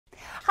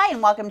Hi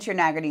and welcome to your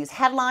Niagara News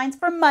headlines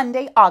for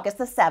Monday, August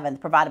the 7th,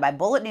 provided by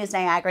Bullet News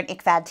Niagara and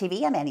ICFAD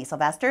TV. I'm Annie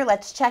Sylvester.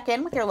 Let's check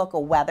in with your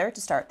local weather to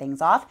start things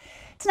off.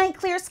 Tonight,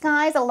 clear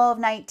skies, a low of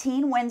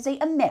 19. Wednesday,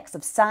 a mix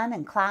of sun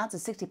and clouds, a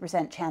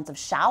 60% chance of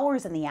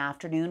showers in the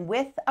afternoon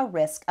with a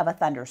risk of a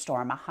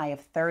thunderstorm, a high of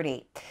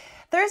 30.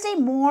 Thursday,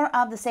 more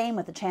of the same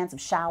with a chance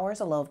of showers,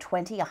 a low of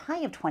 20, a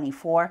high of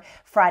 24.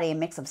 Friday, a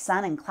mix of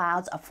sun and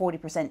clouds, a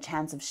 40%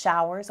 chance of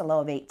showers, a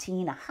low of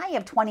 18, a high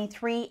of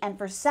 23. And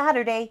for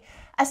Saturday,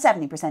 a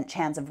 70%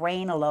 chance of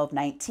rain, a low of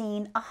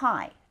 19, a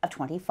high of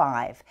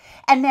 25.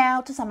 And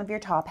now to some of your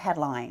top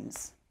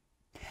headlines.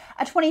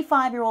 A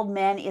 25-year-old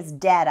man is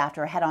dead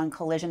after a head-on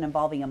collision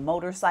involving a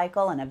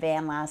motorcycle and a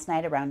van last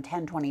night around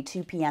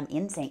 10:22 p.m.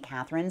 in St.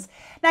 Catharines.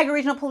 Niagara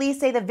Regional Police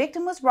say the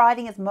victim was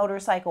riding his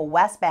motorcycle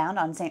westbound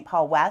on St.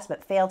 Paul West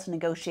but failed to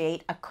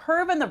negotiate a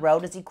curve in the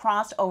road as he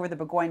crossed over the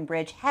Burgoyne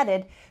Bridge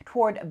headed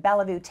toward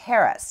Bellevue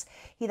Terrace.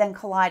 He then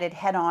collided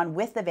head-on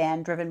with the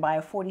van driven by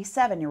a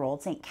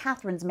 47-year-old St.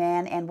 Catharines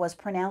man and was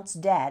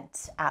pronounced dead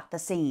at the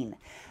scene.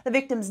 The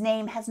victim's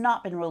name has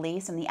not been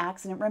released and the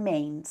accident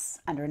remains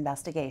under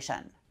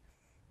investigation.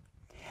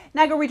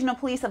 Niagara Regional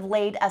Police have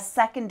laid a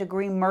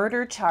second-degree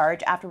murder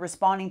charge after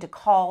responding to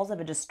calls of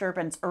a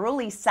disturbance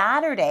early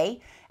Saturday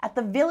at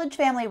the Village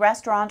Family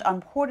Restaurant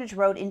on Portage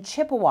Road in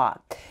Chippewa.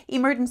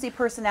 Emergency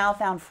personnel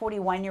found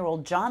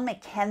 41-year-old John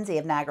McKenzie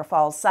of Niagara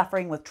Falls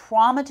suffering with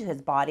trauma to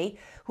his body,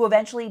 who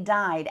eventually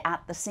died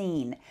at the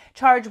scene.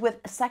 Charged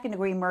with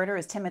second-degree murder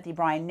is Timothy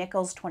Brian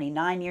Nichols,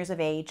 29 years of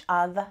age,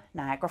 of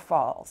Niagara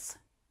Falls.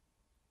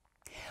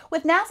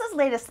 With NASA's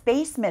latest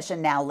space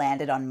mission now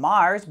landed on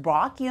Mars,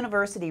 Brock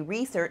University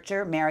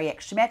researcher Mariek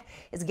Schmidt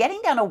is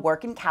getting down to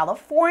work in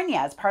California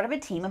as part of a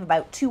team of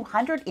about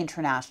 200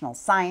 international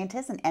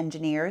scientists and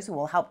engineers who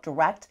will help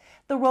direct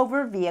the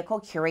rover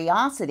vehicle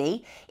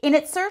Curiosity in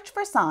its search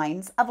for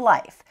signs of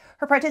life.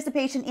 Her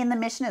participation in the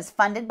mission is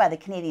funded by the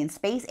Canadian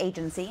Space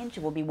Agency, and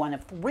she will be one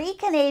of 3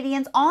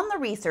 Canadians on the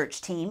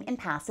research team in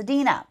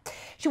Pasadena.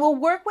 She will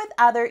work with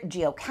other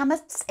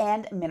geochemists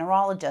and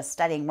mineralogists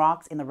studying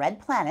rocks in the Red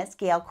Planet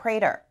Gale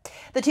crater.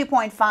 The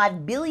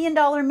 $2.5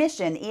 billion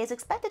mission is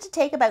expected to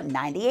take about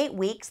 98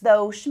 weeks,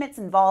 though Schmidt's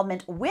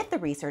involvement with the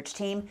research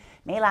team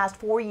may last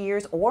 4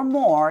 years or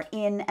more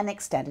in an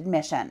extended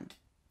mission.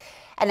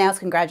 And now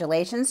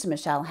congratulations to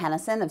Michelle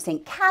Hennison of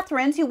St.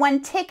 Catharines, who won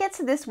tickets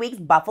to this week's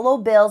Buffalo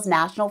Bills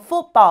National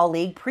Football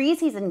League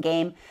preseason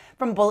game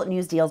from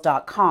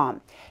BulletNewsDeals.com.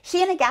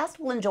 She and a guest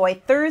will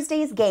enjoy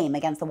Thursday's game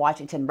against the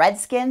Washington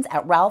Redskins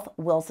at Ralph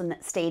Wilson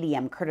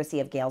Stadium, courtesy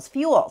of Gales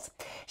Fuels.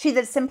 She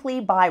did simply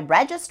by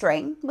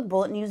registering with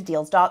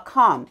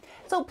BulletNewsDeals.com.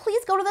 So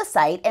please go to the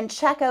site and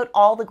check out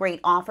all the great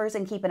offers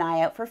and keep an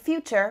eye out for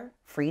future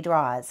free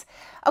draws.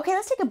 Okay,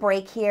 let's take a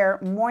break here.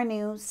 More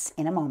news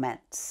in a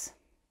moment.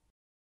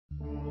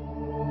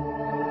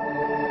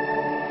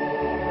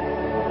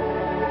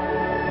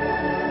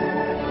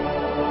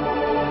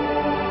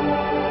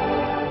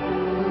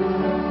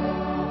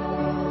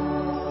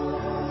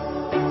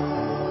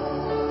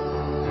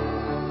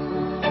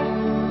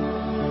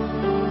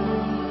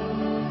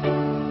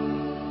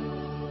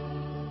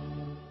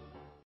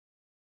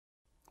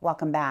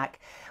 Welcome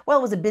back. Well,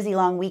 it was a busy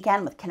long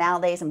weekend with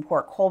Canal Days in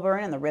Port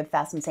Colborne and the Rib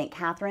Fest in St.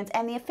 Catharines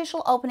and the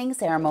official opening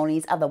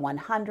ceremonies of the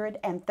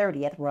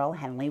 130th Royal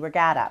Henley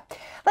Regatta.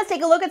 Let's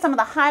take a look at some of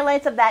the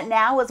highlights of that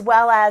now, as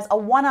well as a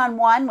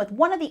one-on-one with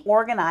one of the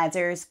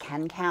organizers,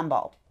 Ken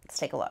Campbell. Let's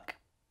take a look.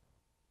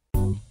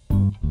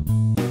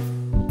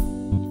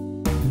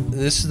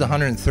 This is the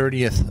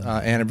 130th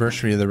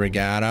anniversary of the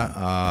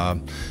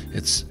Regatta.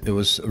 It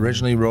was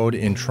originally rowed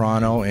in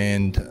Toronto,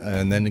 and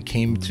then it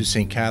came to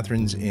St.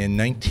 Catharines in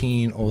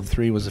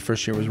 1903 was the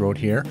first year it was rowed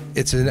here.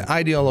 It's an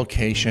ideal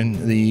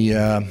location.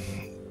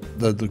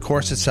 The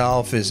course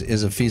itself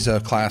is a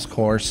FISA class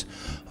course.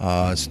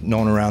 It's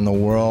known around the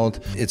world.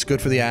 It's good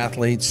for the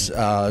athletes.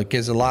 It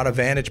gives a lot of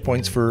vantage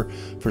points for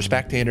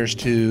spectators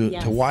to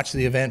watch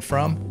the event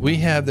from. We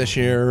have this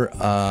year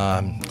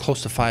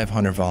close to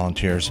 500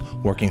 volunteers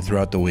working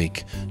throughout the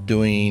week,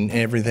 doing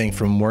everything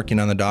from working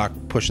on the dock,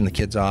 pushing the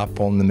kids off,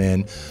 pulling them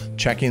in,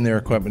 checking their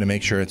equipment to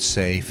make sure it's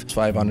safe.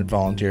 500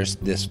 volunteers,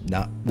 this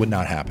would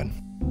not happen.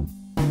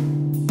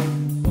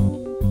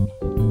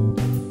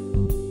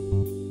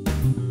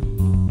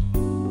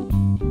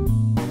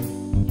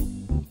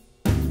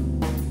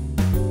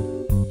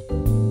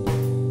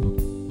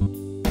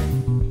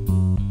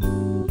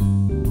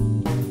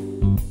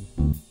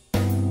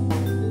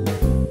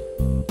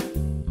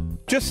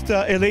 Just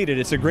elated.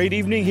 It's a great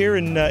evening here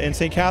in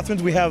St.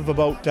 Catharines. We have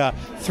about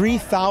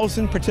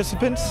 3,000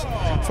 participants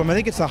from, I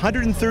think it's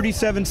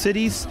 137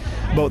 cities,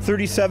 about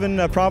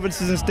 37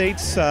 provinces and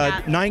states,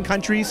 9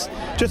 countries.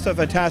 Just a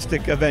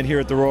fantastic event here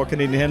at the Royal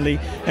Canadian Henley.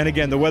 And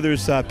again, the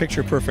weather's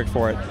picture perfect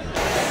for it.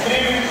 Good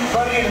evening,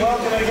 everybody, and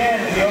welcome again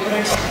to the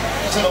opening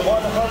to the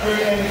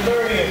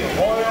 130th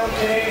Royal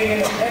Canadian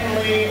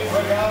Henley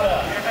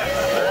Regatta.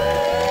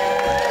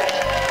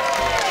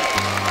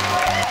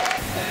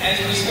 As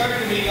we start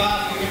the week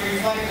off, we can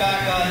reflect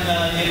back on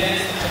the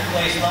events that took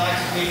place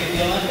last week at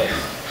the Olympics.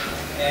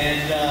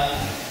 And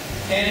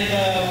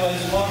Canada was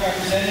well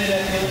represented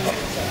at the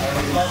Olympics. Our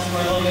results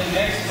were a little bit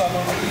mixed, but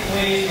we're pretty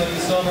pleased with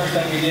the silvers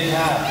that we did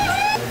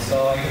have. And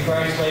so I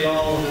congratulate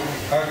all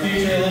our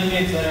future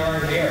Olympians that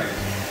are here.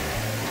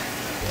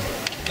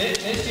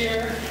 This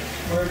year,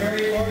 we're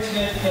very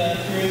fortunate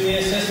through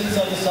the assistance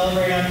of the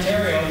Celebrate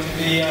Ontario to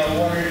be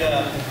awarded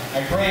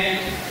a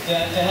grant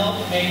to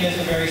help make this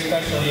a very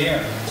special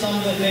year. Some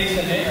of the things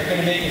that are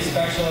going to make it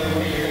special are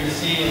what you're going to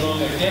see a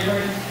little bit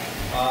different.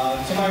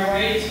 To my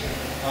right,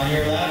 on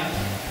your left,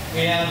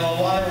 we have a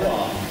water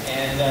wall,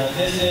 and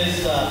this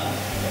is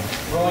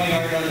rowing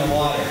art on the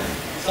water.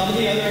 Some of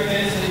the other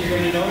events that you're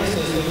going to notice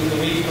as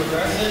the week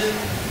progresses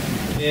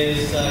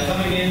is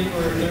coming in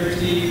for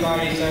Thursday,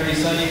 Friday, Saturday,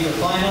 Sunday for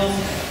finals.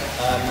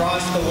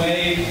 Across the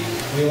way,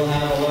 we will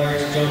have a large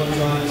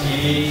Jumbotron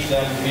TV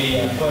that will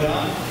be put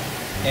up.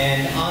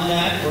 And on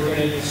that, we're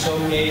going to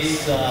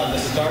showcase the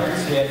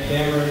starts. We have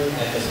cameras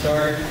at the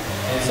start.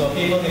 And so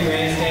people in the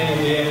grandstand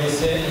will be able to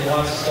sit and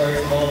watch the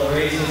starts of all the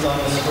races on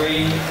the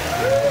screen.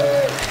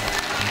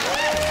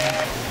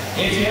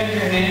 If you have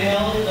your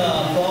handheld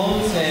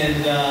phones and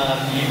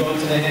you go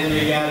to the Henley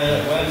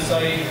Regatta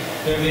website,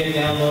 there will be a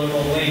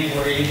downloadable link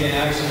where you can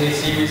actually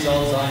see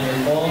results on your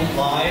phone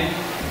live.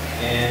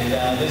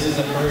 And this is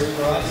a first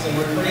for us, and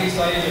we're pretty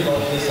excited about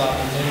this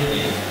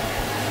opportunity.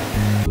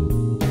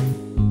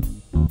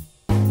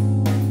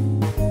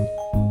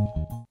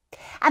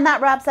 And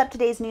that wraps up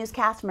today's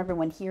newscast from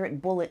everyone here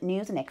at Bullet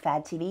News and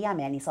ICFAD TV. I'm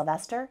Annie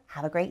Sylvester.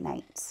 Have a great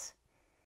night.